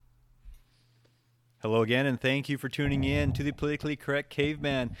Hello again, and thank you for tuning in to the Politically Correct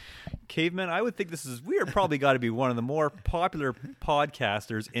Caveman. Caveman, I would think we are probably got to be one of the more popular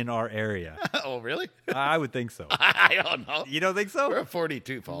podcasters in our area. Oh, really? I would think so. I don't know. You don't think so? We're at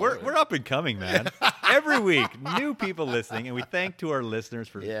 42 followers. We're up and coming, man. Every week, new people listening, and we thank to our listeners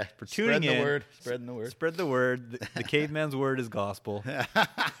for tuning in. Spreading the word. Spread the word. The caveman's word is gospel.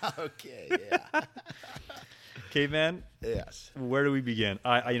 Okay, yeah. Caveman? Yes. Where do we begin?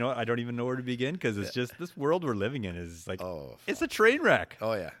 I don't even know where to begin because it's just this world we're living in is like it's a train wreck.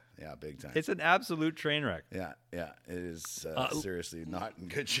 Oh yeah, yeah, big time. It's an absolute train wreck. Yeah, it is seriously not in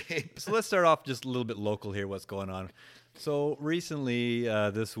good shape. So let's start off just a little bit local here. What's going on? So recently,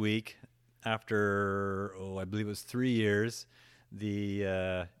 this week, after I believe it was 3 years,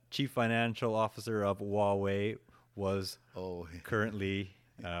 the chief financial officer of Huawei was currently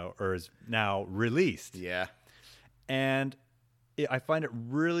or is now released. Yeah. And I find it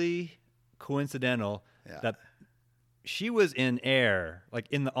really coincidental that she was in air,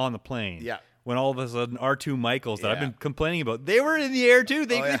 like on the plane. Yeah. When all of a sudden R2 Michaels that I've been complaining about, they were in the air too.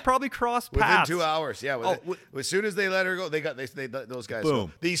 They probably crossed paths within 2 hours. Yeah. As soon as they let her go, they those guys.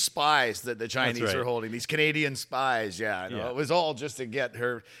 Boom. These spies that the Chinese are holding, these Canadian spies. Yeah. It was all just to get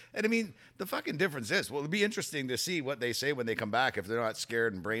her. And I mean, the fucking difference is, it'll be interesting to see what they say when they come back if they're not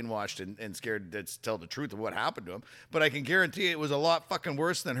scared and brainwashed and scared to tell the truth of what happened to them. But I can guarantee it was a lot fucking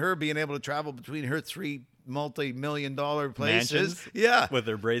worse than her being able to travel between her three multi-million-dollar places. Mansions, yeah, with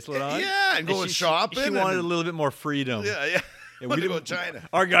their bracelet on. Yeah, and going shopping. She wanted a little bit more freedom. Yeah. We go to China.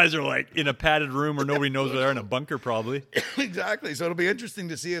 Our guys are like in a padded room where nobody knows they're in a bunker, probably. Exactly. So it'll be interesting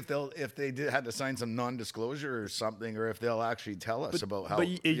to see if they had to sign some non-disclosure or something, or if they'll actually tell us about how. But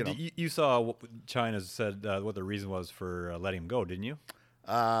you saw what China said what the reason was for letting him go, didn't you?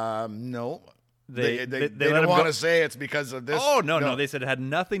 No. They let don't him want go. to say it's because of this. Oh, no. They said it had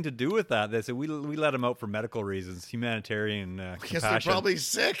nothing to do with that. They said we let him out for medical reasons, humanitarian compassion. Guess they're probably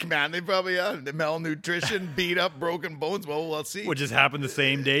sick, man. They probably the malnutrition, beat up, broken bones. Well, we'll see. Which just happened the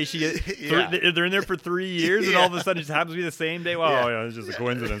same day. They're in there for 3 years, and all of a sudden it just happens to be the same day. Wow, it's just a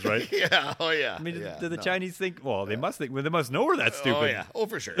coincidence, right? Yeah. Oh, yeah. I mean, do the Chinese think? Well, they must think. Well, they must know we're that stupid. Oh, yeah. Oh,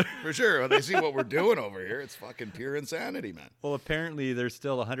 for sure. When they see what we're doing over here, it's fucking pure insanity, man. Well, apparently there's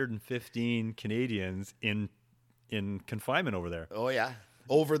still 115 Canadians in confinement over there. Oh, yeah.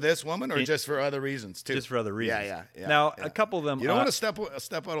 Over this woman, or just for other reasons too? Just for other reasons. Yeah. Now, a couple of them. You don't want to step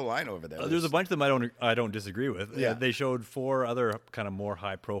out of line over there. There's a bunch of them I don't disagree with. Yeah. They showed 4 other kind of more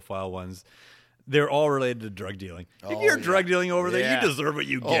high profile ones. They're all related to drug dealing. If you're drug dealing over there, you deserve what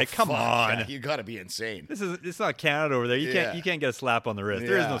you get. Come on, yeah. You got to be insane. It's not Canada over there. You can't get a slap on the wrist.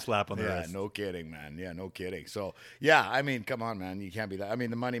 There is no slap on the wrist. Yeah, no kidding, man. Yeah, no kidding. So yeah, I mean, come on, man. You can't be that. I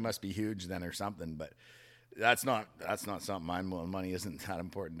mean, the money must be huge then or something, but. That's not something money isn't that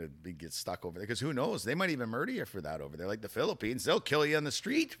important to get stuck over there, because who knows, they might even murder you for that over there. Like the Philippines, they'll kill you on the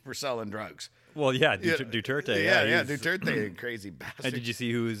street for selling drugs. Well, Duterte. Yeah, Duterte, crazy bastard. And did you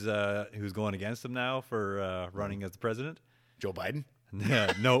see who's going against him now for running as the president? Joe Biden?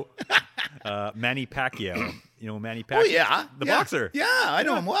 No. Manny Pacquiao. You know Manny Pacquiao? Oh yeah, the boxer. Yeah, I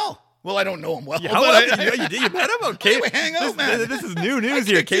know him well. Well, I don't know him well. You met him? Okay. We hang out, man. This is new news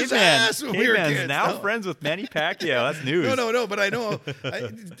here. Caveman's kids. Now friends with Manny Pacquiao. That's news. No, but I know.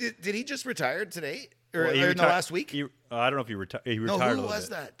 Did he just retire today? Or in the last week? I don't know if he retired. He retired. No, who was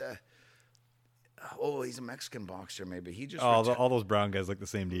that? He's a Mexican boxer, maybe. He just all those brown guys look the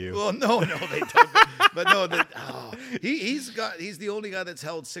same to you. Well, no, they don't. But no, he's the only guy that's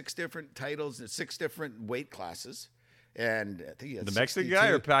held 6 different titles and 6 different weight classes. And I think he had the Mexican guy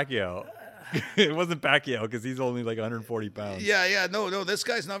or Pacquiao? It wasn't Pacquiao because he's only like 140 pounds. Yeah. No, this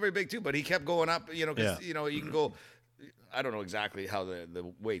guy's not very big too, but he kept going up. You know, you can go. I don't know exactly how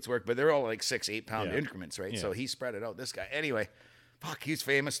the weights work, but they're all like 6-8 pound increments, right? Yeah. So he spread it out. This guy, anyway. Fuck, he's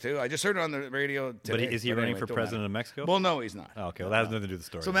famous too. I just heard it on the radio today. But is he running for president of Mexico? Well, no, he's not. Oh, okay, well, that has nothing to do with the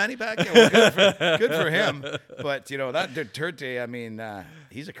story. So Manny Pacquiao, good for him. But that Duterte, I mean,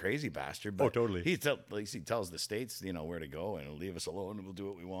 he's a crazy bastard. But totally. He tells the states, where to go, and he'll leave us alone, and we'll do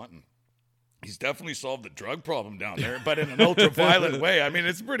what we want. And he's definitely solved the drug problem down there, but in an ultra-violent way. I mean,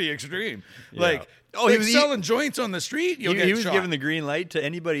 it's pretty extreme. Yeah. He was selling joints on the street. He was giving the green light to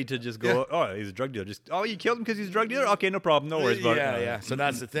anybody to just go, he's a drug dealer. You killed him because he's a drug dealer? Okay, no problem. No worries about it. Yeah. So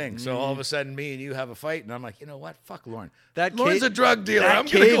that's the thing. So all of a sudden, me and you have a fight, and I'm like, you know what? Fuck Lorne. Lorne's a drug dealer. I'm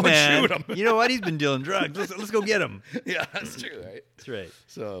going to go and shoot him. You know what? He's been dealing drugs. Let's go get him. Yeah, that's true, right? That's right.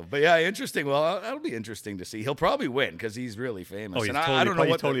 So, but yeah, interesting. Well, that'll be interesting to see. He'll probably win because he's really famous. Oh, he's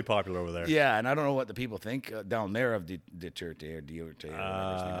totally popular over there. Yeah, and I don't know what the people think down there of Duterte or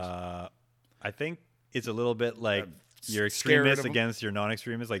whatever his name is. I think it's a little bit like your extremists against your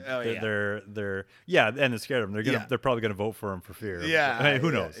non-extremists, like they're and they're scared of them. They're probably gonna vote for him for fear. Yeah, I mean,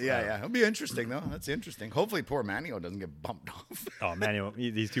 who knows? Yeah. It'll be interesting though. That's interesting. Hopefully, poor Manio doesn't get bumped off. Oh, Manio,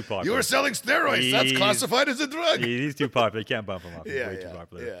 he's too popular. You were selling steroids. That's classified as a drug. He's too popular. You can't bump him off. He's way too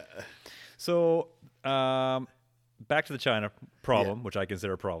popular. Yeah. So, back to the China problem, which I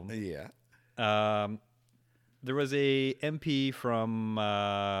consider a problem. Yeah. There was a MP from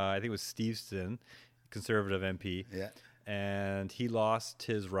I think it was Steveston, Conservative MP. Yeah. And he lost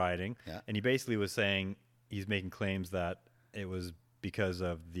his riding. Yeah. And he basically was saying he's making claims that it was because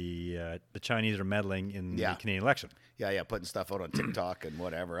of the Chinese are meddling in the Canadian election. Yeah, putting stuff out on TikTok and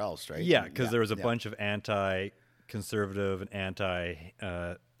whatever else, right? Yeah, because there was a bunch of anti-conservative and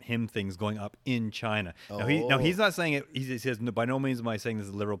anti-him things going up in China. Now, he's not saying it. He says, no, by no means am I saying this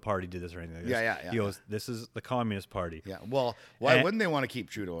Liberal Party did this or anything like this. Yeah. He goes, this is the Communist Party. Yeah, well, why wouldn't they want to keep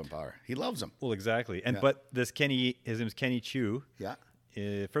Trudeau in power? He loves him. Well, exactly. But his name's Kenny Chiu. Yeah.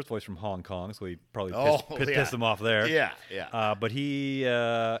 First of all, he's from Hong Kong, so he probably pissed him off there. Yeah. But he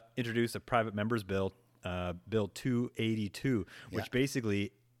introduced a private members bill, Bill 282, which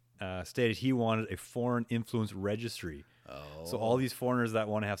basically stated he wanted a foreign influence registry. So all these foreigners that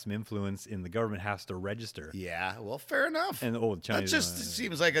want to have some influence in the government has to register. Yeah, well, fair enough. And the Chinese that just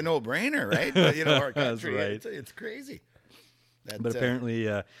seems like a no-brainer, right? But, our country, right. It's crazy. But apparently,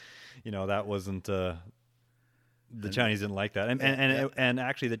 that wasn't. The Chinese didn't like that, and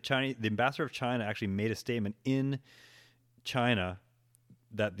actually, the ambassador of China actually made a statement in China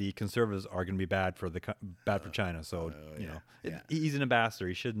that the Conservatives are going to be bad for China. So he's an ambassador;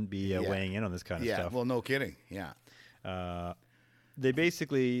 he shouldn't be weighing in on this kind of stuff. Yeah, well, no kidding. Yeah. They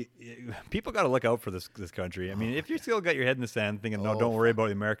basically, people got to look out for this country. I mean, if you still got your head in the sand thinking, no, don't worry about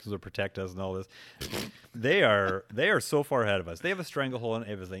the Americans will protect us and all this, they are so far ahead of us. They have a stranglehold on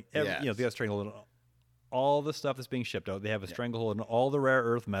everything. They have a stranglehold on all the stuff that's being shipped out. They have a stranglehold on all the rare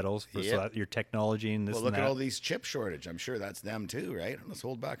earth metals so that your technology and this and that. Well, look at all these chip shortage. I'm sure that's them too, right? Let's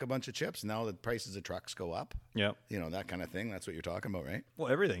hold back a bunch of chips. Now the prices of trucks go up. Yeah. That kind of thing. That's what you're talking about, right?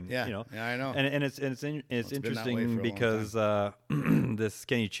 Well, everything. Yeah. Yeah, I know. And it's interesting because this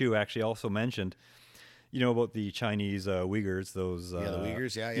Kenny Chiu actually also mentioned, about the Chinese Uyghurs, those... the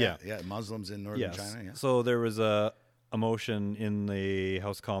Uyghurs, yeah. Muslims in northern China, yeah. So there was a motion in the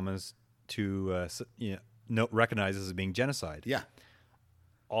House of Commons to recognize this as being genocide. Yeah.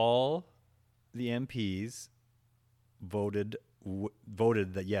 All the MPs voted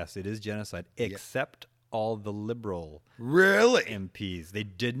that yes, it is genocide, except all the Liberal MPs. They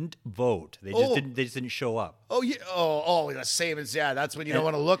didn't vote. They just didn't show up. Oh yeah. Oh, the same as that's when you don't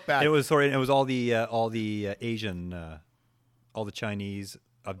want to look back. It was all the Asian, all the Chinese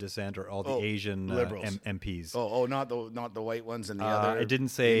of dissent or all the Asian MPs. Not the white ones and the other. It didn't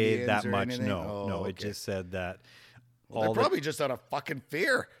say Indians that or much. anything? No. It just said that. Well, they're probably just out of fucking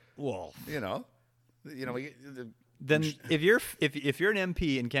fear. Well, then if you're an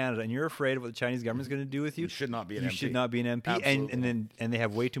MP in Canada and you're afraid of what the Chinese government's going to do with you, you should not be an MP. You should not be an MP, and they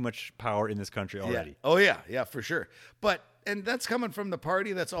have way too much power in this country already. Yeah. Yeah, for sure. And that's coming from the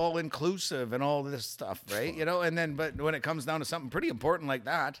party that's all inclusive and all this stuff, right? But when it comes down to something pretty important like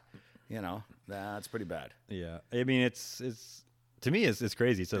that, that's pretty bad. Yeah, I mean, it's to me, it's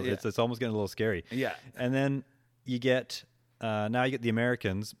crazy. So it's almost getting a little scary. Yeah, and then you get the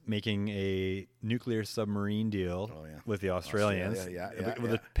Americans making a nuclear submarine deal with the Australians.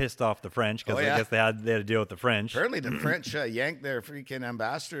 Pissed off the French because I guess they had to deal with the French. Apparently, the French yanked their freaking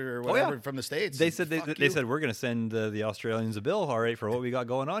ambassador or whatever from the States. They said they said we're going to send the Australians a bill, all right, for what we got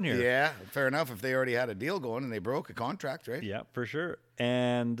going on here. Yeah, fair enough. If they already had a deal going and they broke a contract, right? Yeah, for sure.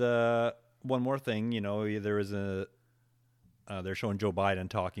 And one more thing, there was they're showing Joe Biden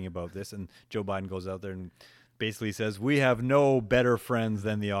talking about this, and Joe Biden goes out there and basically says, we have no better friends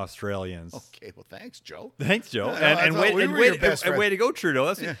than the Australians. Okay, well, thanks, Joe. Thanks, Joe. And way to go,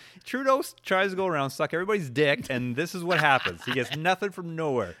 Trudeau. Trudeau tries to go around, suck everybody's dick, and this is what happens. He gets nothing from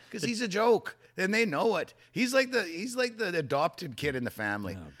nowhere. Because he's a joke, and they know it. He's like the adopted kid in the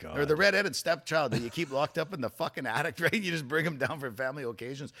family. Oh, God. Or the redheaded stepchild that you keep locked up in the fucking attic, right? You just bring him down for family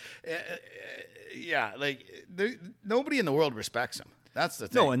occasions. Nobody in the world respects him. That's the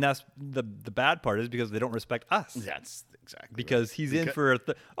thing. No, and that's the bad part is because they don't respect us. That's exactly because right. He's in for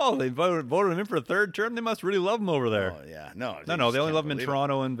they voted him in for a third term. They must really love him over there. Oh yeah, no, they only love him in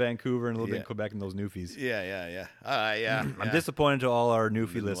Toronto and Vancouver and a little bit in Quebec and those Newfies. Yeah. I'm disappointed to all our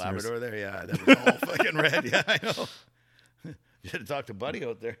Newfie listeners. Labrador there, that was all fucking red. Yeah, I know. You should have talked to Buddy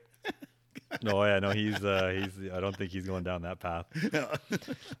out there. No, he's I don't think he's going down that path. No.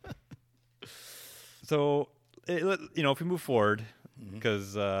 So, if we move forward.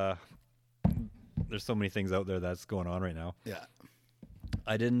 Because there's so many things out there that's going on right now. Yeah.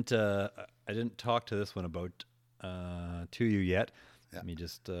 I didn't talk to this one about to you yet. Yeah. Let me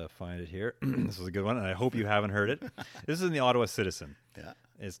just find it here. This was a good one, and I hope you haven't heard it. This is in the Ottawa Citizen. Yeah.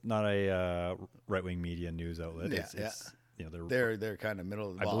 It's not a right-wing media news outlet. Yeah, it's they're kind of middle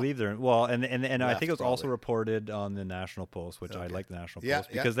of the ball. I believe they're and I think it was also reported on the National Post, which I like the National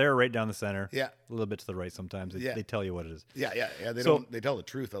Post because they're right down the center. Yeah, a little bit to the right sometimes. They tell you what it is. Yeah. They tell the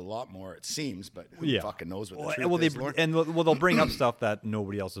truth a lot more, it seems, but who fucking knows what the truth is? They'll bring up stuff that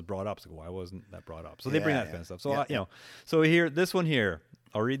nobody else has brought up. So why wasn't that brought up? So they bring that kind of stuff. So so here, this one here.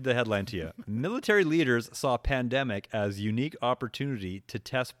 I'll read the headline to you. Military leaders saw pandemic as unique opportunity to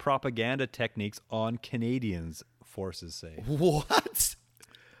test propaganda techniques on Canadians, forces say. What?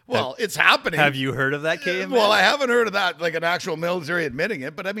 Well, it's happening. Have you heard of that, Caveman? Well, I haven't heard of that, like an actual military admitting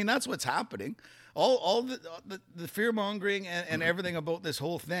it, but I mean, that's what's happening. All the fear-mongering and everything about this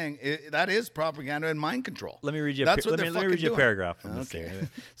whole thing, that is propaganda and mind control. Let me read you a paragraph from this thing.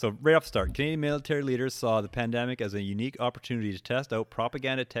 So right off the start, Canadian military leaders saw the pandemic as a unique opportunity to test out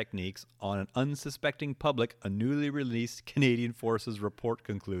propaganda techniques on an unsuspecting public, a newly released Canadian Forces report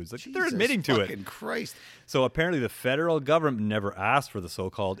concludes. Like, they're admitting to it. Christ. So apparently the federal government never asked for the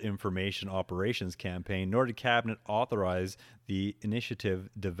so-called Information Operations Campaign, nor did Cabinet authorize the initiative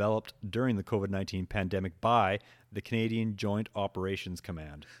developed during the COVID-19 pandemic by the Canadian Joint Operations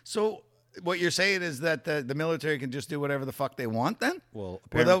Command. So what you're saying is that the military can just do whatever the fuck they want then? Well,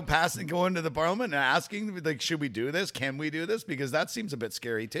 without going to the parliament and asking, like, should we do this? Can we do this? Because that seems a bit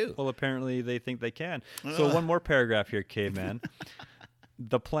scary too. Well, apparently they think they can. So one more paragraph here, Caveman.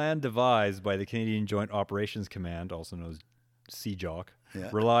 The plan devised by the Canadian Joint Operations Command, also known as CJOC,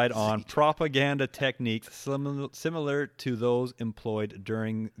 relied on propaganda techniques similar to those employed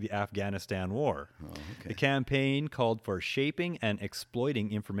during the Afghanistan war. The campaign called for shaping and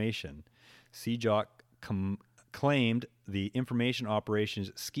exploiting information. CJOC claimed the information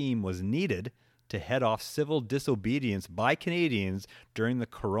operations scheme was needed to head off civil disobedience by Canadians during the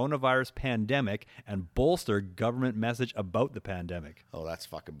coronavirus pandemic and bolster government message about the pandemic. Oh, that's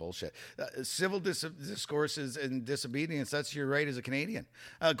fucking bullshit. Civil discourses and disobedience, that's your right as a Canadian.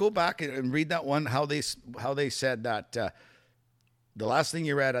 Go back and read that one, how they said that. The last thing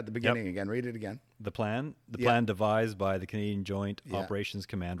you read at the beginning again, read it again. The plan devised by the Canadian Joint Operations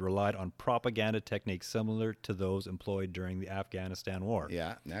Command relied on propaganda techniques similar to those employed during the Afghanistan war.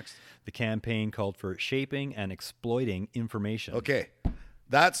 Yeah, next. The campaign called for shaping and exploiting information. Okay,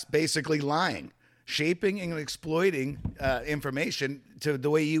 that's basically lying. Shaping and exploiting information to the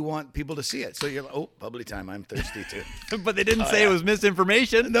way you want people to see it. So you're like, oh, bubbly time, I'm thirsty too. But they didn't say it was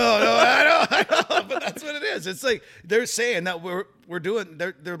misinformation. No, I know, but that's what it is. It's like they're saying that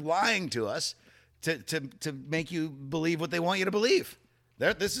they're lying to us to make you believe what they want you to believe.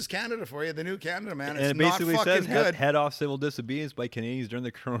 This is Canada for you, the new Canada, man. It's and it basically not fucking says good. Head off civil disobedience by Canadians during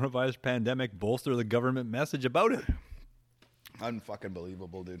the coronavirus pandemic, bolster the government message about it. Unfucking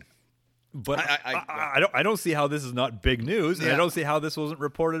believable, dude. But I don't see how this is not big news, and I don't see how this wasn't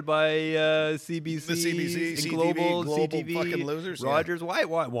reported by CBC, the CBC, CTV, global CTV, fucking losers, Rogers.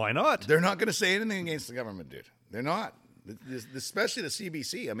 Why not? They're not going to say anything against the government, dude. They're not. Especially the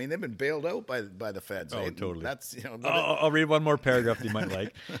CBC. I mean, they've been bailed out by the feds. Oh, totally. That's I'll read one more paragraph you might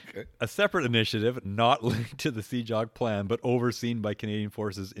like. Okay. A separate initiative, not linked to the CJOC plan, but overseen by Canadian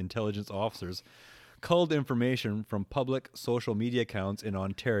Forces intelligence officers, culled information from public social media accounts in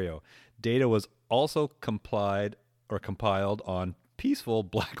Ontario. Data was also compiled on peaceful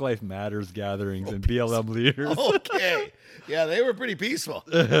Black Lives Matters gatherings and BLM leaders. Okay. Yeah, they were pretty peaceful.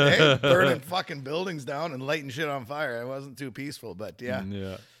 They burning fucking buildings down and lighting shit on fire. It wasn't too peaceful, but yeah.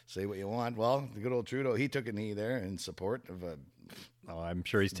 Say what you want. Well, the good old Trudeau, he took a knee there in support of I'm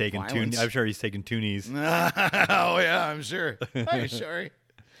sure he's taken two knees. Oh yeah, I'm sure. I'm sorry.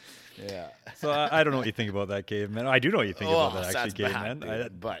 Yeah. So I don't know what you think about that, Caveman. I do know what you think about that, actually,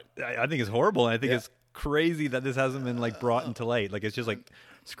 Caveman. But I think it's horrible, and I think it's crazy that this hasn't been brought into light. Like, it's just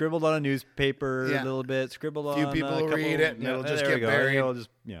scribbled on a newspaper a little bit, scribbled on. A few people will read it, and it'll just get buried.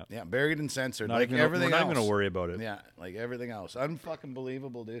 Buried and censored. We're not going to worry about it. Yeah, like everything else. Unfucking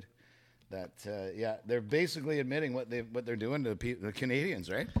believable, dude. That they're basically admitting what they're doing to the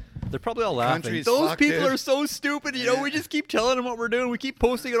Canadians, right? They're probably all laughing. Those people are so stupid. You know, we just keep telling them what we're doing. We keep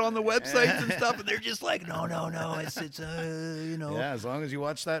posting it on the websites and stuff, and they're just like, no. It's you know. Yeah, as long as you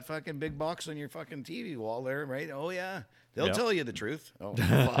watch that fucking big box on your fucking TV wall there, right? Oh yeah, they'll tell you the truth. Oh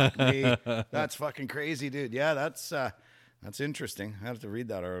fuck me, that's fucking crazy, dude. Yeah, that's interesting. I have to read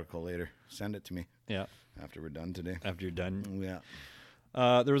that article later. Send it to me. Yeah, after we're done today. After you're done. Yeah.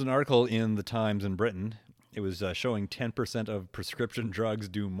 There was an article in the Times in Britain It was showing 10% of prescription drugs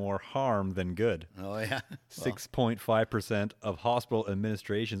do more harm than good. Oh, yeah. 6.5% of hospital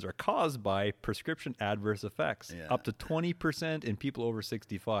administrations are caused by prescription adverse effects. Yeah. Up to 20% in people over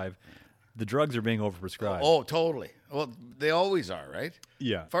 65. The drugs are being overprescribed. Oh, totally. Well, they always are, right?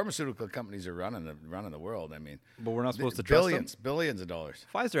 Yeah. Pharmaceutical companies are running the world. I mean, But we're not supposed to trust them. Billions of dollars.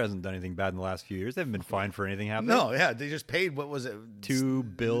 Pfizer hasn't done anything bad in the last few years. They haven't been fined for anything, have they? No, yeah, they just paid, what was it?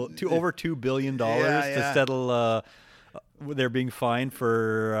 Over $2 billion to settle. They're being fined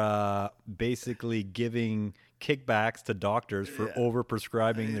for basically giving kickbacks to doctors for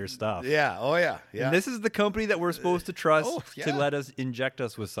overprescribing their stuff. Yeah. Oh, yeah. Yeah. And this is the company that we're supposed to trust to let us inject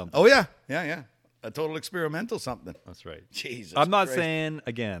us with something. Oh, yeah. Yeah, yeah. A total experimental something. That's right. Jesus. I'm not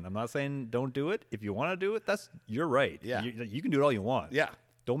Christ. saying don't do it. If you want to do it, you're right. Yeah. You can do it all you want. Yeah.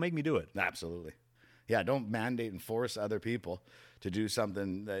 Don't make me do it. Absolutely. Yeah, don't mandate and force other people to do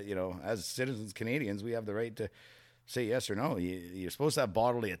something that, as citizens Canadians, we have the right to say yes or no. You're supposed to have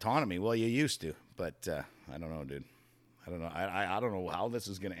bodily autonomy. Well, you used to, but I don't know, dude. I don't know. I don't know how this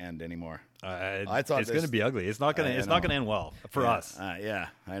is going to end anymore. I thought it's going to be ugly. It's not going to end well for us. Yeah,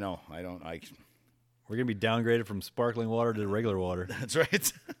 I know. We're going to be downgraded from sparkling water to regular water. That's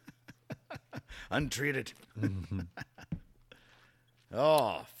right. Untreated.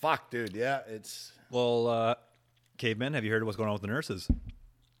 Oh, fuck, dude. Yeah, it's... Well, Caveman, have you heard what's going on with the nurses?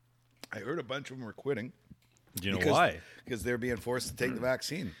 I heard a bunch of them were quitting. Do you know why? Because they're being forced to take the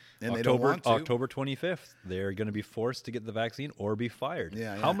vaccine. And they don't want to. October 25th, they're going to be forced to get the vaccine or be fired.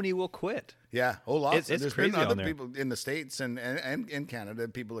 Yeah, How many will quit? Yeah, lots. There's crazy been other on there. people in the States and in Canada,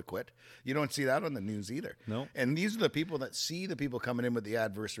 people that quit. You don't see that on the news either. No. And these are the people that see the people coming in with the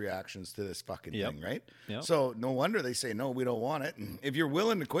adverse reactions to this fucking thing, right? Yep. So no wonder they say, no, we don't want it. And if you're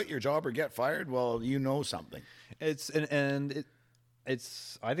willing to quit your job or get fired, well, you know something. I think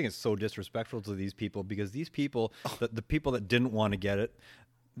it's so disrespectful to these people because these people, the people that didn't want to get it,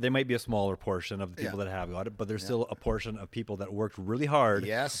 they might be a smaller portion of the people that have got it, but there's still a portion of people that worked really hard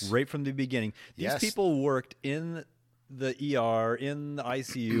right from the beginning. These people worked in the ER, in the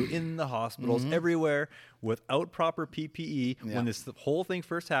ICU, in the hospitals, everywhere without proper PPE when this whole thing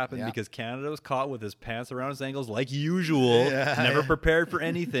first happened because Canada was caught with his pants around his ankles like usual, never prepared for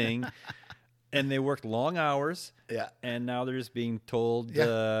anything. And they worked long hours. Yeah. And now they're just being told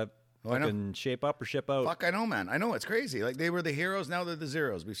fucking shape up or ship out. Fuck, I know, man. I know, it's crazy. Like, they were the heroes, now they're the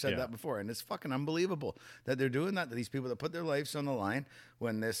zeros. We've said that before. And it's fucking unbelievable that they're doing that to these people that put their lives on the line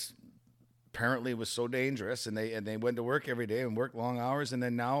when this apparently was so dangerous, and they went to work every day and worked long hours, and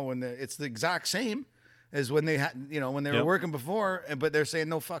then now it's the exact same as when they had, when they were working before, but they're saying,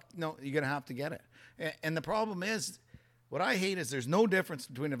 no, you're going to have to get it. And the problem is, what I hate is there's no difference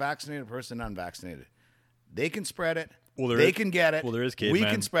between a vaccinated person and unvaccinated. They can spread it. They can get it. Well, there is Caveman. We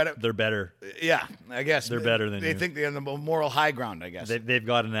can spread it. They're better. Yeah, I guess. They're better than they you. think they're on the moral high ground, I guess. They've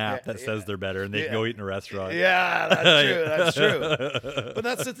got an app that says they're better, and they can go eat in a restaurant. Yeah, that's true. That's true. But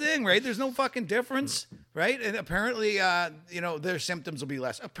that's the thing, right? There's no fucking difference, right? And apparently, their symptoms will be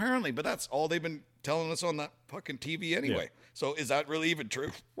less. Apparently, but that's all they've been telling us on that fucking TV anyway. Yeah. So is that really even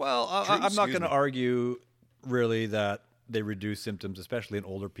true? Well, I'm not going to argue, really, that they reduce symptoms, especially in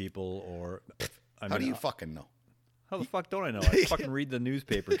older people. Or how do you fucking know? How the fuck don't I know? I fucking read the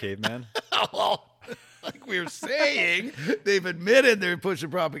newspaper, Caveman. Well, like we were saying, they've admitted they're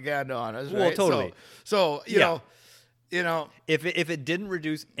pushing propaganda on us. Right? Well, totally. So you know, if it didn't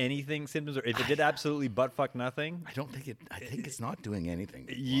reduce anything symptoms, or if it did absolutely butt fuck nothing, I don't think it. I think it's not doing anything.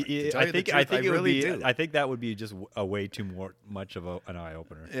 I think it would be. I think that would be just a way too much of an eye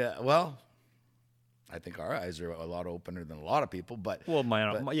opener. Yeah. Well, I think our eyes are a lot opener than a lot of people, but they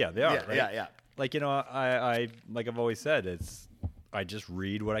are. Right? Yeah. Like, I've always said, I just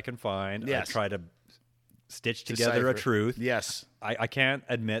read what I can find. Yes. I try to stitch together a truth. Yes. I can't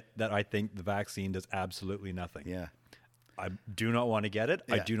admit that I think the vaccine does absolutely nothing. Yeah. I do not want to get it.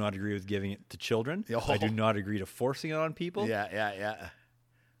 Yeah. I do not agree with giving it to children. Oh. I do not agree to forcing it on people. Yeah.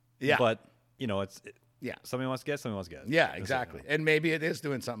 But, somebody wants to get it, somebody wants to get it. Yeah, exactly. And maybe it is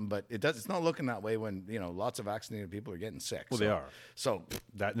doing something, but it's not looking that way when, lots of vaccinated people are getting sick. Well, they are. So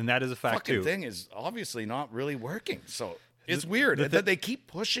that is a fact too. The thing is obviously not really working. So it's weird that they keep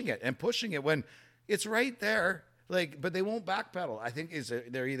pushing it when it's right there. Like, but they won't backpedal. I think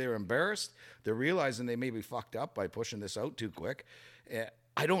they're either embarrassed, they're realizing they may be fucked up by pushing this out too quick.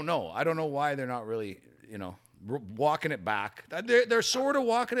 I don't know. I don't know why they're not really, walking it back. They're sort of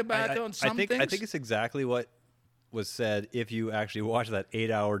walking it back on some things. I think it's exactly what was said if you actually watch that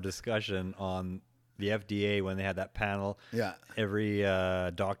 8-hour discussion on the FDA when they had that panel. Yeah. Every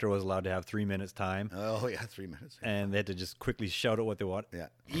doctor was allowed to have 3 minutes time. Oh, yeah, 3 minutes. And they had to just quickly shout out what they want. Yeah.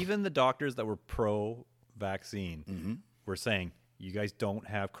 Even the doctors that were pro vaccine, we're saying you guys don't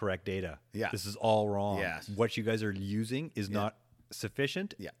have correct data. Yeah. This is all wrong. Yes. What you guys are using is not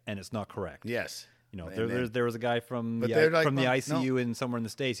sufficient, and it's not correct. Yes. You know, there was a guy from the ICU in somewhere in the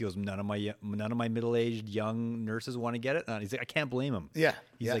States. He goes, none of my middle-aged young nurses want to get it. And he's like, I can't blame him. Yeah.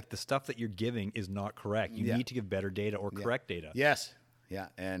 He's like, the stuff that you're giving is not correct. You need to give better data or correct data. Yes. Yeah.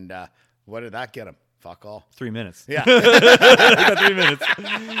 And what did that get him? Fuck all. 3 minutes. Yeah. You got 3 minutes.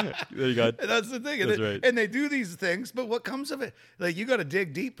 There you go. And that's the thing. That's right. And they do these things, but what comes of it? Like, you got to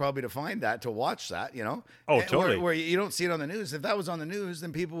dig deep probably to find that, to watch that, you know? Oh, totally. Where you don't see it on the news. If that was on the news,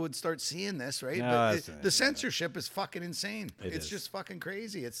 then people would start seeing this, right? No, but the censorship is fucking insane. It's just fucking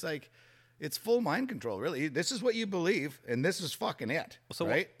crazy. It's like, it's full mind control, really. This is what you believe, and this is fucking it,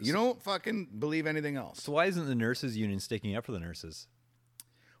 right? You don't fucking believe anything else. So why isn't the nurses union sticking up for the nurses?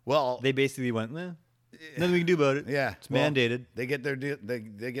 Well, they basically went, nothing we can do about it. Yeah, it's mandated. They get their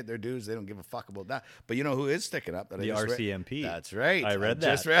they get their dues. They don't give a fuck about that. But you know who is sticking up? The RCMP. That's right. I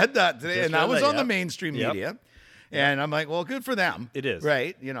just read that today, and that was on the mainstream media. And I'm like, well, good for them. It is,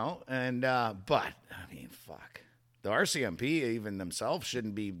 right? You know, and but I mean, fuck. The RCMP even themselves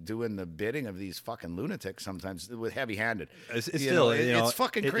shouldn't be doing the bidding of these fucking lunatics sometimes with heavy-handed. It's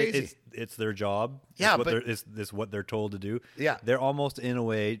fucking crazy. It's their job. Yeah, it's what they're told to do. Yeah, they're almost in a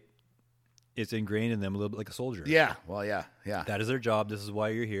way. It's ingrained in them a little bit like a soldier. Yeah. Well, yeah. That is their job. This is why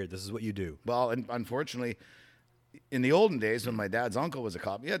you're here. This is what you do. Well, and unfortunately, in the olden days when my dad's uncle was a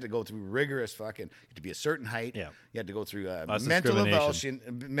cop, you had to go through rigorous fucking, you had to be a certain height. Yeah. You had to go through mental evaluation.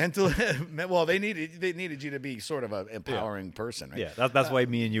 Well, they needed you to be sort of an empowering person, right? Yeah, that's why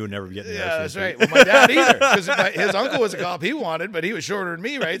me and you would never get in the RCMP. That's right. Well, my dad either, because his uncle was a cop. He wanted, but he was shorter than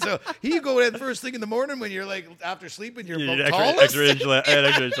me, right? So he go in first thing in the morning when you're like after sleeping, you're tallest. Extra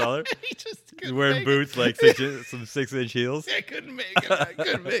inch taller. He's wearing boots like some 6-inch heels. I couldn't make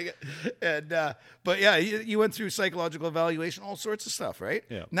it. And but yeah, you went through psychological evaluation, all sorts of stuff, right?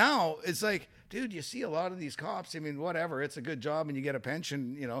 Yeah. Now it's like, dude, you see a lot of these cops. I mean, whatever, it's a good job and you get a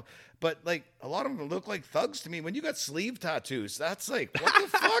pension, you know. But like a lot of them look like thugs to me. When you got sleeve tattoos, that's like, what the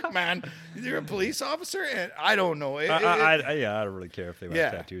fuck, man? You're a police officer, and I don't know. I don't really care if they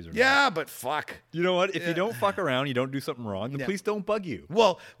have tattoos or not. Yeah, but fuck. You know what? If you don't fuck around, you don't do something wrong. The police don't bug you.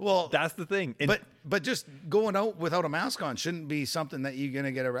 Well, that's the thing. But just going out without a mask on shouldn't be something that you're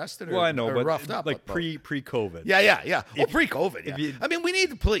gonna get arrested or, or roughed up. Like pre-COVID. Yeah. Well, pre-COVID. Yeah. I mean, we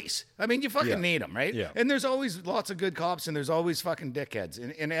need the police. I mean, you fucking need them, right? Yeah. And there's always lots of good cops, and there's always fucking dickheads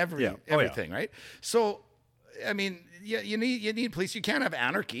in everything, right? So, I mean, you need police. You can't have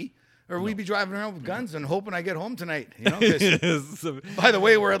anarchy, or we'd be driving around with guns and hoping I get home tonight. You know. By the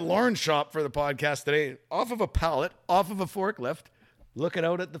way, we're at Lorne's shop for the podcast today, off of a pallet, off of a forklift, looking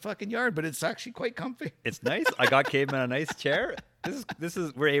out at the fucking yard, but it's actually quite comfy. It's nice. I got Caveman a nice chair. This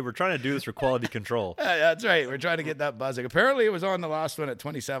is we're trying to do this for quality control. That's right. We're trying to get that buzzing. Apparently, it was on the last one at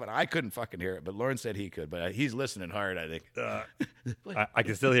 27. I couldn't fucking hear it, but Lorne said he could. But he's listening hard, I think. I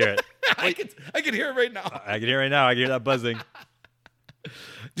can still hear it. I can hear it right now. I can hear it right now. I can hear that buzzing.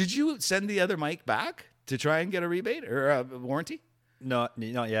 Did you send the other mic back to try and get a rebate or a warranty? No,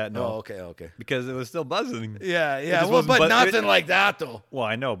 not yet. No. Oh, okay. Because it was still buzzing. Yeah. Well, but nothing like that, though. Well,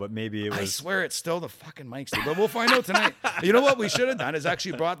 I know, but maybe it was. I swear it's still the fucking mics, but we'll find out tonight. You know what we should have done is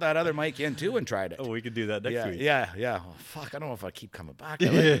actually brought that other mic in too and tried it. Oh, we could do that next week. Yeah. Oh, fuck, I don't know if I keep coming back.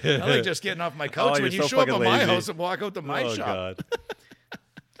 I like just getting off my couch when you show up at my house and walk out to my shop. God.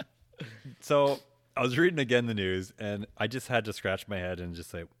 So I was reading again the news, and I just had to scratch my head and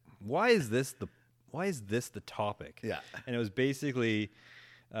just say, why is this the topic? Yeah. And it was basically,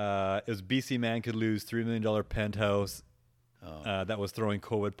 it was BC man could lose $3 million penthouse that was throwing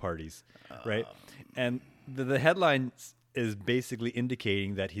COVID parties, right? And the headline is basically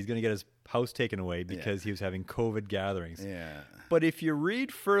indicating that he's going to get his house taken away because he was having COVID gatherings. Yeah. But if you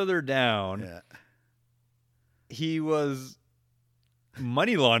read further down, he was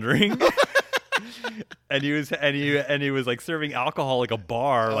money laundering. And he was like serving alcohol like a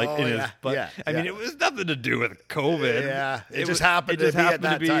bar, like in his. But I mean, it was nothing to do with COVID. Yeah, it just happened to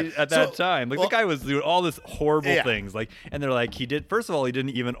be at that time. Like the guy was doing all this horrible things. Like, and they're like, he did. First of all, he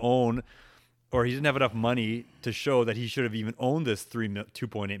didn't even own, or he didn't have enough money to show that he should have even owned this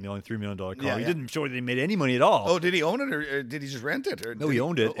 $2.8 million, $3 million car. He didn't show that he made any money at all. Oh, did he own it, or did he just rent it? Or no, he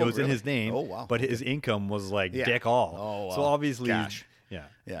owned it. It was really? In his name. Oh, wow. But his income was like dick all. Oh, wow. So obviously. Cash.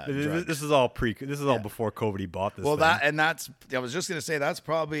 Yeah. This is all before COVID. He bought this. Well, thing. I was just gonna say that's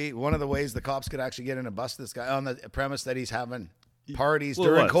probably one of the ways the cops could actually get in and bust this guy on the premise that he's having parties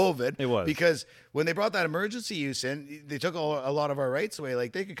during COVID. It was because when they brought that emergency use in, they took a lot of our rights away.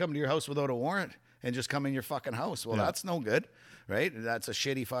 Like they could come to your house without a warrant and just come in your fucking house. Well, that's no good, right? That's a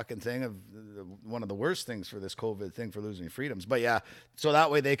shitty fucking thing of one of the worst things for this COVID thing for losing your freedoms. But yeah, so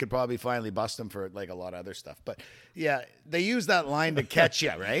that way they could probably finally bust them for like a lot of other stuff. But yeah, they use that line to catch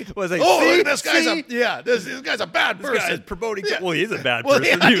you, right? Was like, oh, this guy's a bad person. This guy's promoting. Yeah. Well, he is a bad well,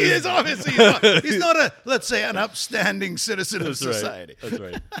 person. Yeah, he is obviously. He's not a, let's say, an upstanding citizen of society. That's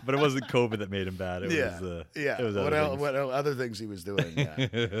right. But it wasn't COVID that made him bad. It was what other things he was doing.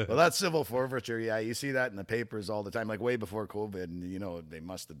 Yeah. Well, that's civil forfeiture. Yeah, you see that in the papers all the time, like way before COVID. And, you know, they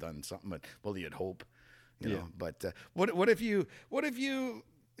must have done something. But well, you'd hope, you know. But what if you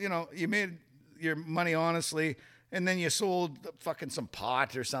know, you made your money honestly, and then you sold fucking some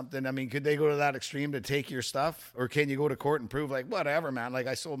pot or something? I mean, could they go to that extreme to take your stuff, or can you go to court and prove like whatever, man? Like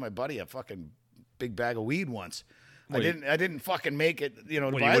I sold my buddy a fucking big bag of weed once. I didn't fucking make it, you know,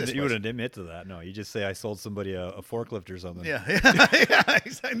 to buy this. You wouldn't admit to that. No, you just say I sold somebody a forklift or something. Yeah.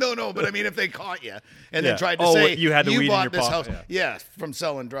 No, but I mean, if they caught you and then tried to say you had the weed bought in your this pocket. house, from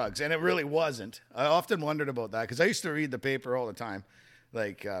selling drugs, and it really wasn't. I often wondered about that because I used to read the paper all the time,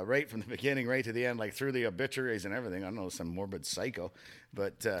 like right from the beginning, right to the end, like through the obituaries and everything. I don't know, some morbid psycho,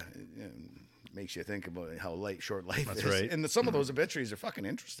 but makes you think about how short life is. Right. And some of those obituaries are fucking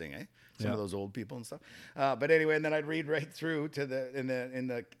interesting, eh? Some of those old people and stuff. But anyway, and then I'd read right through to in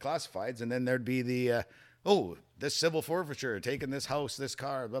the classifieds, and then there'd be the this civil forfeiture, taking this house, this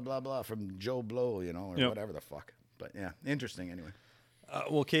car, blah blah blah, from Joe Blow, you know, or whatever the fuck. But yeah, interesting anyway.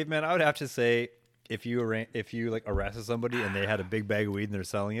 Well, Caveman, I would have to say, if you like arrested somebody and they had a big bag of weed and they're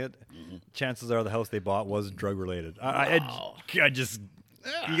selling it, chances are the house they bought was drug related. You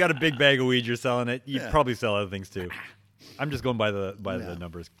got a big bag of weed, you're selling it. You probably sell other things too. I'm just going by the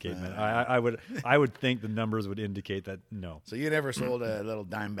numbers, Caveman. I would think the numbers would indicate that no. So you never sold a little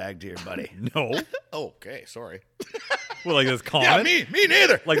dime bag to your buddy? No. Okay, sorry. Well, like that's common. Yeah, me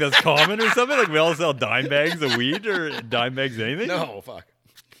neither. Like that's common or something. Like we all sell dime bags of weed or dime bags of anything. No, fuck.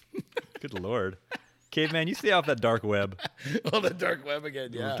 Good Lord. Caveman, you stay off that dark web. Oh, the dark web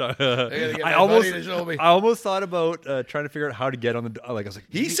again, yeah. I almost thought about trying to figure out how to get on the. Like I was like,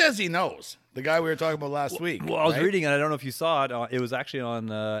 he says he knows. The guy we were talking about last week. Well, I was reading, and I don't know if you saw it. It was actually on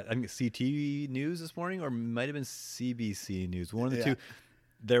I think CT News this morning, or might have been CBC News. One of the two.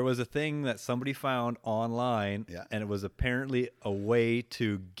 There was a thing that somebody found online, and it was apparently a way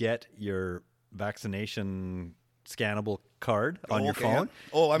to get your vaccination scannable card on your phone.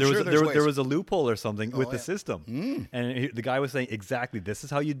 Oh, I'm sure there was a loophole or something with the system. And the guy was saying exactly, this is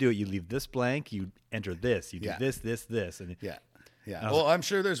how you do it. You leave this blank, you enter this, you do this. And well, I'm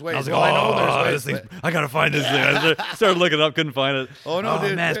sure there's ways. I was like, I know there's ways. I got to find this thing. I started looking up, couldn't find it. Oh, no,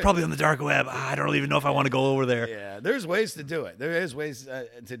 dude. Man, it's probably on the dark web. I don't even know if I want to go over there. Yeah, there's ways to do it. There is ways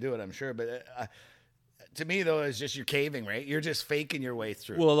to do it, I'm sure. But to me, though, it's just you're caving, right? You're just faking your way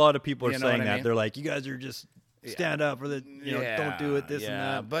through. Well, a lot of people are saying that. I mean? They're like, you guys are just... stand up for the, don't do it, this and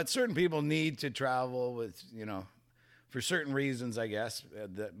that. But certain people need to travel with, for certain reasons, I guess.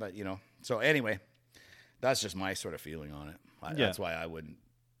 But, so anyway, that's just my sort of feeling on it. That's why I wouldn't.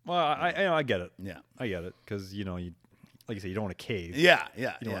 Well, I get it. Yeah. I get it. Because, you like you said, you don't want to cave. Yeah.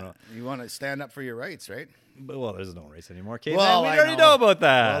 You want to stand up for your rights, right? But, well, there's no race anymore. Caveman, well, we already know about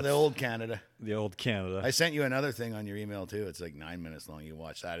that. Well, the old Canada. The old Canada. I sent you another thing on your email, too. It's like 9 minutes long. You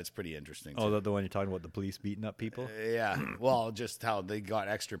watch that. It's pretty interesting, too. Oh, the one you're talking about, the police beating up people? Yeah. Well, just how they got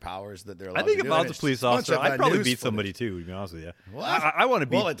extra powers that they're allowed I think to do. if I was a police officer, I'd probably beat somebody, too, to be honest with you. What? I want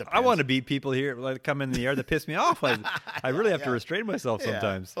to beat people here, like come in the air that piss me off. I really have to restrain myself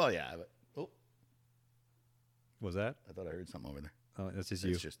sometimes. Well, yeah. But, what was that? I thought I heard something over there. Oh, that's just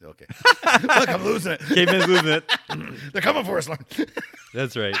you. It's just, okay. Look, I'm losing it. Caveman's losing it. They're coming for us, Lorne.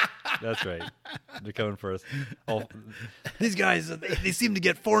 That's right. They're coming for us. Oh, these guys, they seem to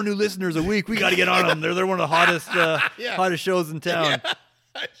get 4 new listeners a week. We got to get on them. They're one of the hottest shows in town. Yeah.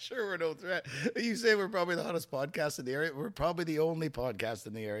 Sure, we're no threat. You say we're probably the hottest podcast in the area. We're probably the only podcast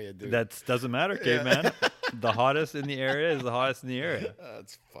in the area, dude. That doesn't matter, Caveman. The hottest in the area is the hottest in the area.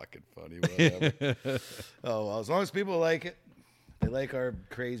 That's fucking funny. Whatever. Oh, well, as long as people like it. They like our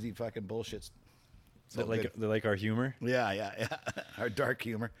crazy fucking bullshit. They like our humor? Yeah. Our dark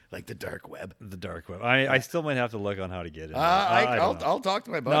humor. Like the dark web. The dark web. I still might have to look on how to get it. I'll talk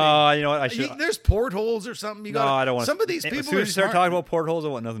to my buddy. No, you know what? There's portholes or something. I don't want. Some of these people. As soon as you start talking about portholes, I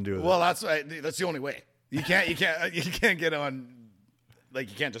want nothing to do with it. Well, that's the only way. You can't get on like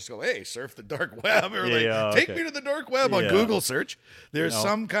you can't just go, hey, surf the dark web or take me to the dark web on Google search. There's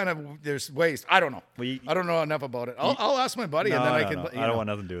some kind of there's ways. I don't know. I don't know enough about it. I'll ask my buddy and then I can. I don't want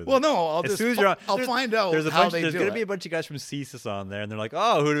nothing to do with it. Well, no, I'll find out how they do it. There's going to be a bunch of guys from CSIS on there, and they're like,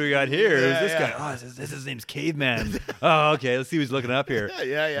 oh, who do we got here? Who's this guy? Oh, his name's Caveman. Oh, okay. Let's see who's looking up here.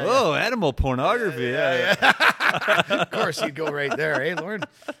 Oh, animal pornography. Of course, you'd go right there, eh, Lorne?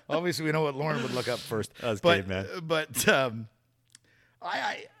 Obviously, we know what Lorne would look up first. That's Caveman. But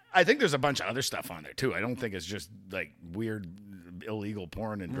I think there's a bunch of other stuff on there too. I don't think it's just like weird illegal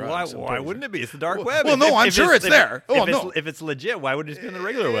porn and drugs. Why wouldn't it be? It's the dark web. Well, no, I'm sure it's there. If it's legit, why would it just be on the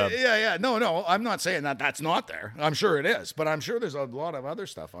regular web? Yeah. No, I'm not saying that that's not there. I'm sure it is, but I'm sure there's a lot of other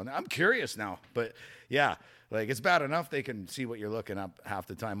stuff on there. I'm curious now, but yeah. Like, it's bad enough they can see what you're looking up half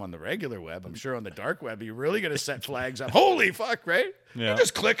the time on the regular web. I'm sure on the dark web, you're really going to set flags up. Holy fuck, right? Yeah. You're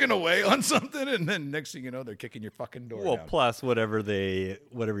just clicking away on something, and then next thing you know, they're kicking your fucking door down. Plus, whatever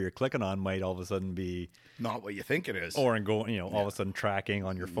you're clicking on might all of a sudden be... not what you think it is. Or all of a sudden tracking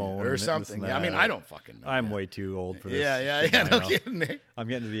on your phone. Or something. Yeah, I mean, I don't fucking know. I'm way too old for this. Yeah, no kidding. I'm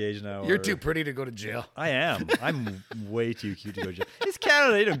getting to the age now. You're too pretty to go to jail. I am. I'm way too cute to go to jail. It's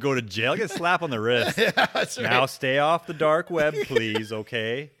Canada. You don't go to jail. Get a slap on the wrist. Yeah, that's right. Now stay off the dark web, please,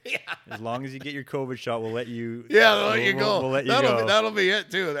 okay? Yeah. As long as you get your COVID shot, we'll let you... Yeah, we'll let you go. We'll let you go. That'll be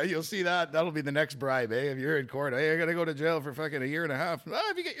it, too. You'll see that. That'll be the next bribe, eh? If you're in court, hey, I got to go to jail for fucking a year and a half.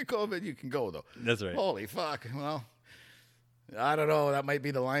 If you get your COVID, you can go, though. That's right. Holy fuck. Well, I don't know. That might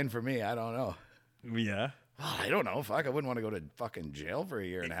be the line for me. I don't know. Yeah. Oh, I don't know. Fuck, I wouldn't want to go to fucking jail for a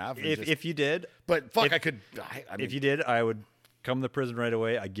year and a half. If you did. But fuck, I could... I mean, if you did, I would... come to prison right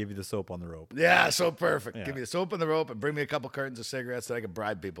away. I give you the soap on the rope. Yeah, so perfect. Yeah. Give me the soap on the rope and bring me a couple cartons of cigarettes that I can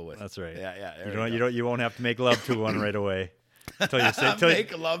bribe people with. That's right. Yeah. You won't have to make love to one right away.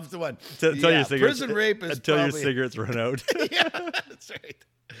 Make love to one. Your prison rape is until your cigarettes run out. Yeah, that's right.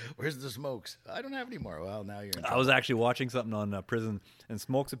 Where's the smokes? I don't have any more. Well, now you're in trouble. I was actually watching something on prison, and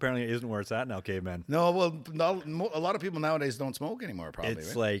smokes apparently isn't where it's at now, Caveman. No, well, a lot of people nowadays don't smoke anymore, probably. It's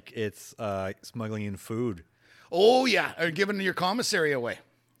right? like it's smuggling in food. Oh, yeah, or giving your commissary away.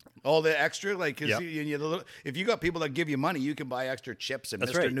 All the extra, like, if you got people that give you money, you can buy extra chips and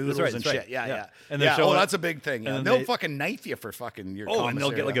Mr. Noodles and shit. Yeah. And that's a big thing. Yeah. They'll fucking knife you for fucking your commissary. And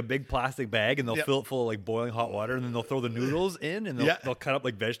they'll get like a big plastic bag and they'll fill it full of like boiling hot water and then they'll throw the noodles in and they'll cut up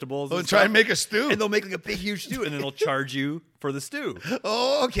like vegetables. And try and make a stew. And they'll make like a big, huge stew and then they'll charge you for the stew.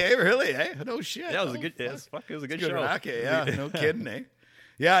 Oh, okay, really? Eh? No shit. Yeah, it was a good. It was a good show. Racket, yeah, no kidding, eh?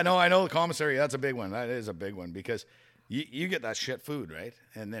 Yeah, no, I know the commissary. That's a big one. That is a big one because. You get that shit food, right?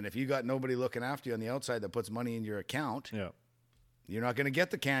 And then if you got nobody looking after you on the outside that puts money in your account, you're not going to get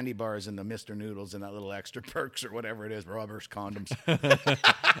the candy bars and the Mr. Noodles and that little extra perks or whatever it is, rubbers, condoms.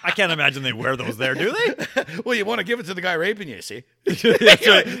 I can't imagine they wear those there, do they? Well, you want to give it to the guy raping you, see? That's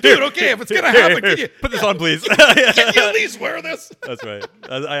right. Dude, okay, if it's going to happen, can you... Put this on, please. Can you at least wear this? That's right.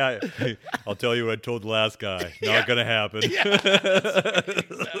 I'll tell you what I told the last guy. Not going to happen. Yeah, that's right,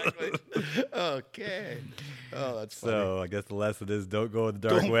 exactly. Okay. Oh, that's funny. So I guess the lesson is don't go to the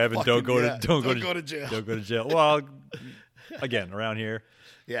dark web and don't go to jail. Don't go to jail. Well, again, around here,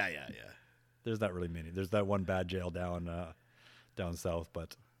 yeah. There's not really many. There's that one bad jail down south,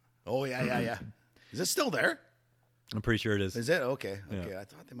 but yeah. Is it still there? I'm pretty sure it is. Is it? Okay. I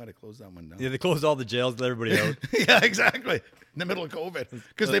thought they might have closed that one down. Yeah, they closed all the jails, let everybody out. Yeah, exactly. In the middle of COVID,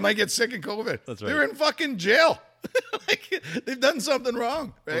 because they might get sick in COVID. That's right. They're in fucking jail. Like, they've done something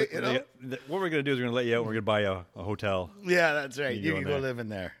wrong, right? What we're gonna do is we're gonna let you out. And we're gonna buy a hotel. Yeah, that's right. You can go live in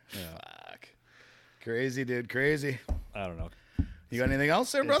there. Yeah. Fuck. Crazy, dude. Crazy. I don't know. You got anything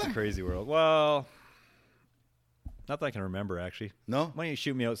else there, brother? It's a crazy world. Well, not that I can remember, actually. No? Why don't you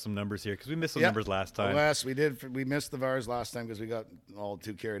shoot me out some numbers here? Because we missed some numbers last time. Yes, we did. We missed the VARs last time because we got all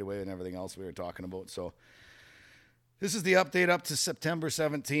too carried away and everything else we were talking about. So this is the update up to September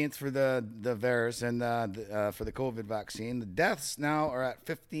 17th for the VARs and for the COVID vaccine. The deaths now are at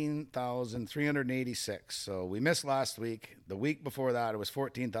 15,386. So we missed last week. The week before that, it was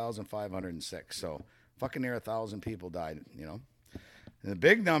 14,506. So fucking near 1,000 people died, And the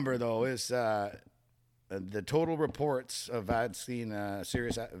big number, though, is the total reports of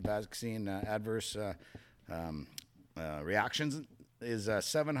serious vaccine adverse reactions is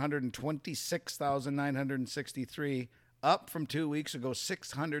 726,963, up from 2 weeks ago,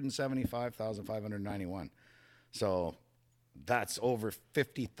 675,591. So that's over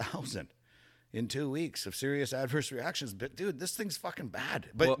 50,000 in 2 weeks of serious adverse reactions. But, dude, this thing's fucking bad.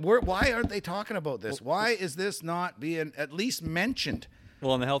 But why aren't they talking about this? Why is this not being at least mentioned?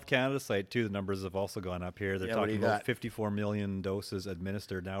 Well, on the Health Canada site, too, the numbers have also gone up here. They're talking about 54 million doses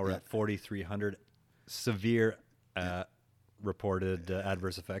administered. Now we're at 4,300 severe reported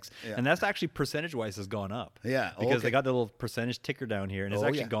adverse effects, and that's actually percentage-wise has gone up. Yeah, because they got the little percentage ticker down here, and it's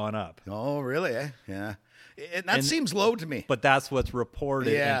actually gone up. Oh, really? Yeah. And seems low to me. But that's what's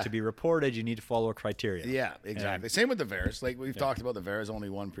reported, and to be reported, you need to follow a criteria. Yeah, exactly. Same with the vaers. Like we've talked about the vaers, only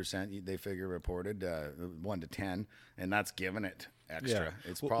 1% they figure reported, 1 to 10, and that's giving it extra.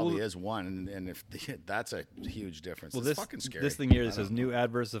 Yeah. It's probably is 1, and if that's a huge difference. Well, it's fucking scary. This thing here that says new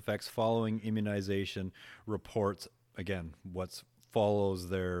adverse effects following immunization reports, again, what's follows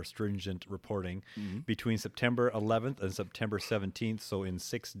their stringent reporting between September 11th and September 17th, so in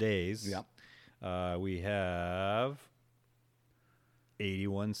 6 days. Yep. We have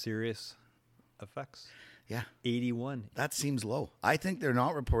 81 serious effects. Yeah. 81. That seems low. I think they're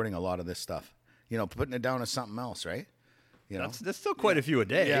not reporting a lot of this stuff. Putting it down as something else, right? That's still quite a few a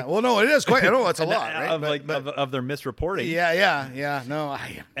day. Yeah. Well, no, it is quite. I know it's a lot, right? Of their misreporting. Yeah. No.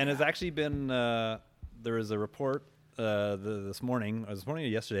 And it's actually been there is a report this morning or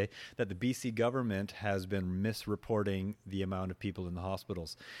yesterday that the BC government has been misreporting the amount of people in the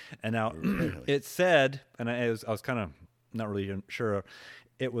hospitals. And now it said, and I was kind of not really sure,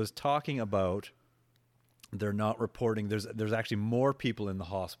 it was talking about they're not reporting. There's actually more people in the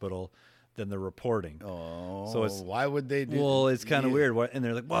hospital than they're reporting. Oh, so it's, why would they do? Well, it's kind of weird. And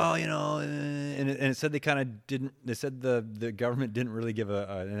they're like, well, and it said they kind of didn't. They said the government didn't really give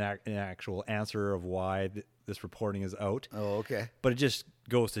an actual answer of why this reporting is out. Oh, okay. But it just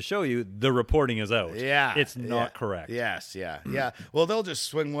goes to show you the reporting is out. Yeah, it's not correct. Yes, yeah. Well, they'll just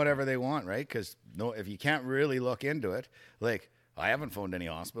swing whatever they want, right? Because if you can't really look into it, like. I haven't phoned any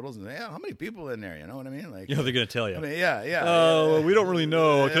hospitals, and how many people in there? You know what I mean? Like, they're going to tell you. I mean, yeah. Oh, well, we don't really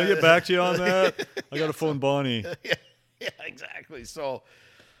know. Can I get back to you on that? I got to phone Bonnie. Yeah, exactly. So,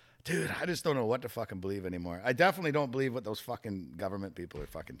 dude, I just don't know what to fucking believe anymore. I definitely don't believe what those fucking government people are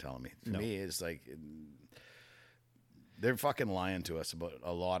fucking telling me. To me, it's like they're fucking lying to us about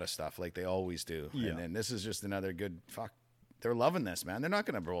a lot of stuff, like they always do. Yeah. And this is just another good fuck. They're loving this, man. They're not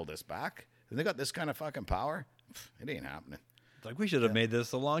going to roll this back. If they got this kind of fucking power, it ain't happening. Like, we should have made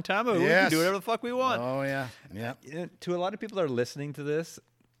this a long time ago. Yes. We can do whatever the fuck we want. Oh, yeah. To a lot of people that are listening to this,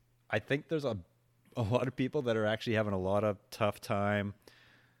 I think there's a lot of people that are actually having a lot of tough time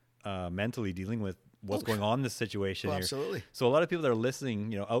mentally dealing with what's going on in this situation here. Absolutely. So a lot of people that are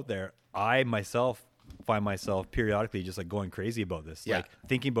listening, out there, I myself find myself periodically just like going crazy about this. Like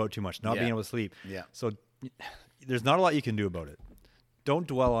thinking about it too much, not being able to sleep. Yeah. So there's not a lot you can do about it. Don't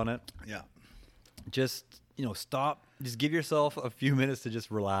dwell on it. Yeah. Just, stop. Just give yourself a few minutes to just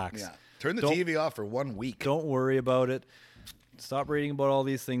relax. Yeah. Turn the TV off for 1 week. Don't worry about it. Stop reading about all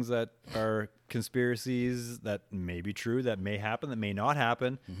these things that are conspiracies that may be true, that may happen, that may not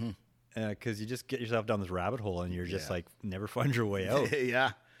happen. Because you just get yourself down this rabbit hole and you're just like, never find your way out.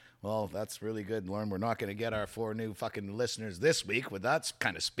 Yeah. Well, that's really good, Lorne. We're not going to get our 4 new fucking listeners this week with that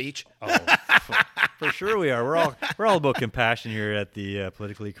kind of speech. Oh, for sure we are. We're all about compassion here at the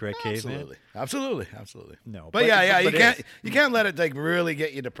Politically Correct Caveman. Absolutely. No, but you can't let it like really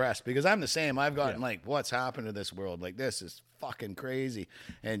get you depressed, because I'm the same. I've gotten like, what's happened to this world? Like, this is fucking crazy,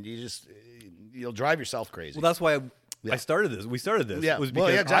 and you'll drive yourself crazy. Well, that's why I started this. We started this. Yeah. Was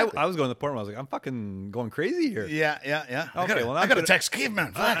because exactly. I was going to the point where I was like, I'm fucking going crazy here. Yeah. Okay, I got to text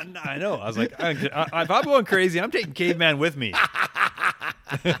Caveman. I know. I was like, if I'm going crazy, I'm taking Caveman with me.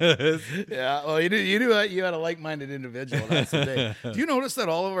 Yeah. Well, you had a like-minded individual. That's the thing. Do you notice that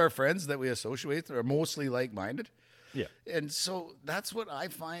all of our friends that we associate with are mostly like-minded? Yeah. And so that's what I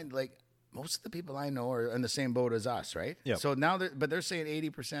find. Like, most of the people I know are in the same boat as us, right? Yeah. So now, they're saying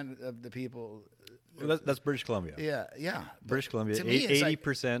 80% of the people. Well, that's British Columbia. Yeah. British Columbia.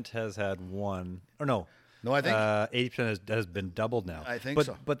 80% has had one. Or no, I think 80% has been doubled now. I think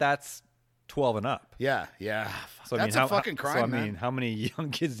so. But that's 12 and up. Yeah. So that's a fucking crime. So how many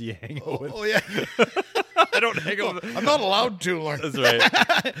young kids do you hang out with? Oh yeah. I don't hang out. I'm not allowed to, Lorne. That's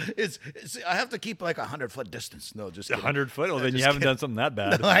right. it's I have to keep like 100-foot distance. No, just kidding. 100 foot. Well, then you haven't done something that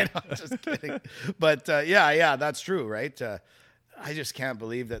bad. No, I know. Just kidding. But yeah, that's true, right? I just can't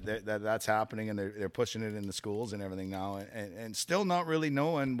believe that's happening, and they're pushing it in the schools and everything now, and still not really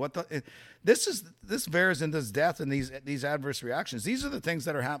knowing what this vaers and this death and these adverse reactions. These are the things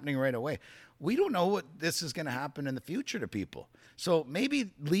that are happening right away. We don't know what this is going to happen in the future to people. So maybe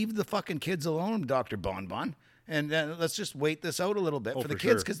leave the fucking kids alone, Dr. Bonbon, and let's just wait this out a little bit for the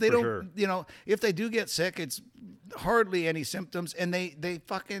kids, because they don't, if they do get sick, it's hardly any symptoms, and they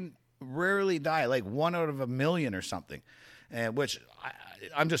fucking rarely die, like 1 out of 1 million or something. Which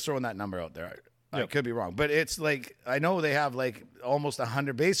I'm just throwing that number out there. I could be wrong, but it's like, I know they have like almost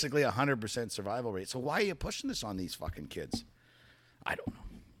 100% survival rate. So why are you pushing this on these fucking kids? I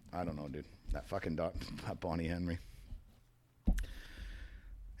don't know, dude. That fucking Bonnie Henry.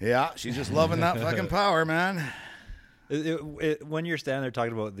 Yeah, she's just loving that fucking power, man. When you're standing there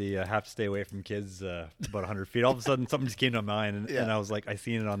talking about the have to stay away from kids about 100 feet, all of a sudden something just came to mind, and I was like, I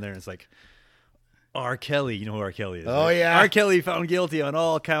seen it on there, and it's like, R. Kelly, you know who R. Kelly is? Oh, right? yeah. R. Kelly found guilty on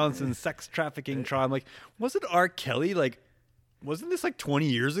all counts in sex trafficking trial. I'm like, wasn't R. Kelly wasn't this 20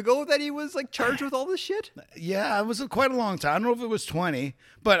 years ago that he was charged with all this shit? Yeah, it was quite a long time. I don't know if it was 20,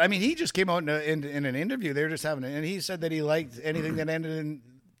 but I mean, he just came out in an interview. They were just having it, and he said that he liked anything that ended in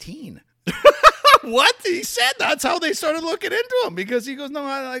teen. What? He said that's how they started looking into him, because he goes, no,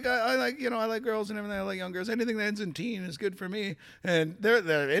 I like girls and everything. I like young girls. Anything that ends in teen is good for me. And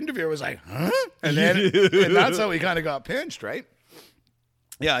the interviewer was like, huh? And then and that's how he kind of got pinched, right?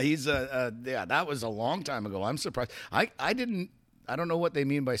 Yeah, he's that was a long time ago. I'm surprised. I don't know what they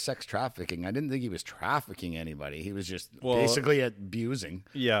mean by sex trafficking. I didn't think he was trafficking anybody. He was just basically abusing.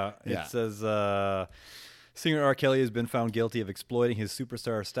 Yeah, it says singer R. Kelly has been found guilty of exploiting his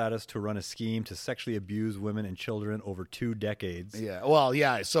superstar status to run a scheme to sexually abuse women and children over 2 decades. Yeah, well,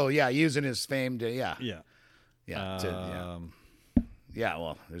 yeah. So using his fame to yeah.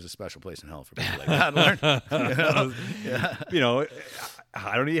 Well, there's a special place in hell for people like that.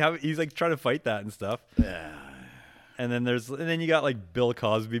 I don't even have. He's trying to fight that and stuff. Yeah. And then you got Bill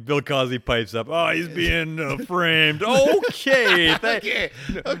Cosby. Bill Cosby pipes up. Oh, he's being framed. Okay. Okay.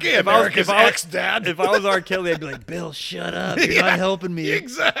 If I was R. Kelly, I'd be like, Bill, shut up. You're not helping me.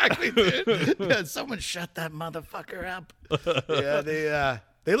 Exactly, dude. Yeah, someone shut that motherfucker up. Yeah,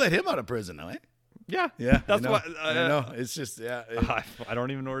 they let him out of prison, though, eh? Yeah. That's I why I know. It's just I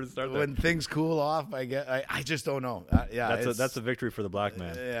don't even know where to start. When things cool off, I just don't know. That's a victory for the black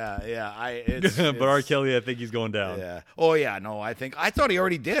man. But R. Kelly, I think he's going down. Yeah. Oh yeah. No, I thought he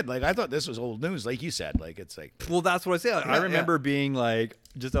already did. I thought this was old news, like you said. Well, that's what I said. I remember being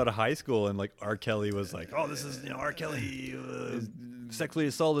just out of high school, and R. Kelly was oh, this is R. Kelly sexually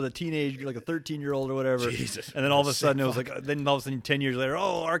assaulted a teenager, a 13-year-old or whatever. Jesus. And then all of a sudden it was then all of a sudden 10 years later,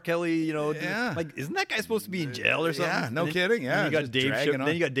 oh, R. Kelly, isn't that guy supposed to be in jail or something? Yeah, no kidding. Yeah.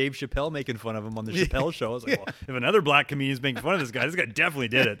 Then you got Dave Chappelle making fun of him on the Chappelle show. I was like, well, if another black comedian's making fun of this guy definitely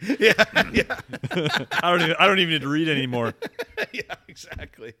did it. Yeah. I don't even need to read anymore. Yeah,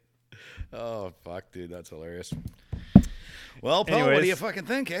 exactly. Oh fuck, dude, that's hilarious. Well, Paul, Anyways, what do you fucking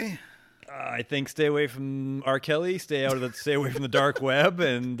think, eh? I think stay away from R. Kelly, stay away from the dark web,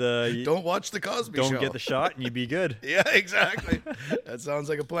 and don't watch the Cosby Show. Don't get the shot, and you be good. Yeah, exactly. That sounds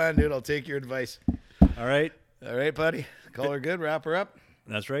like a plan, dude. I'll take your advice. All right, buddy. Call her good. Wrap her up.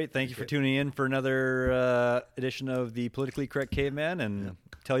 That's right. Thank you for tuning in for another edition of the Politically Correct Caveman, and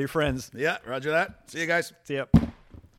tell your friends. Yeah, roger that. See you guys. See ya.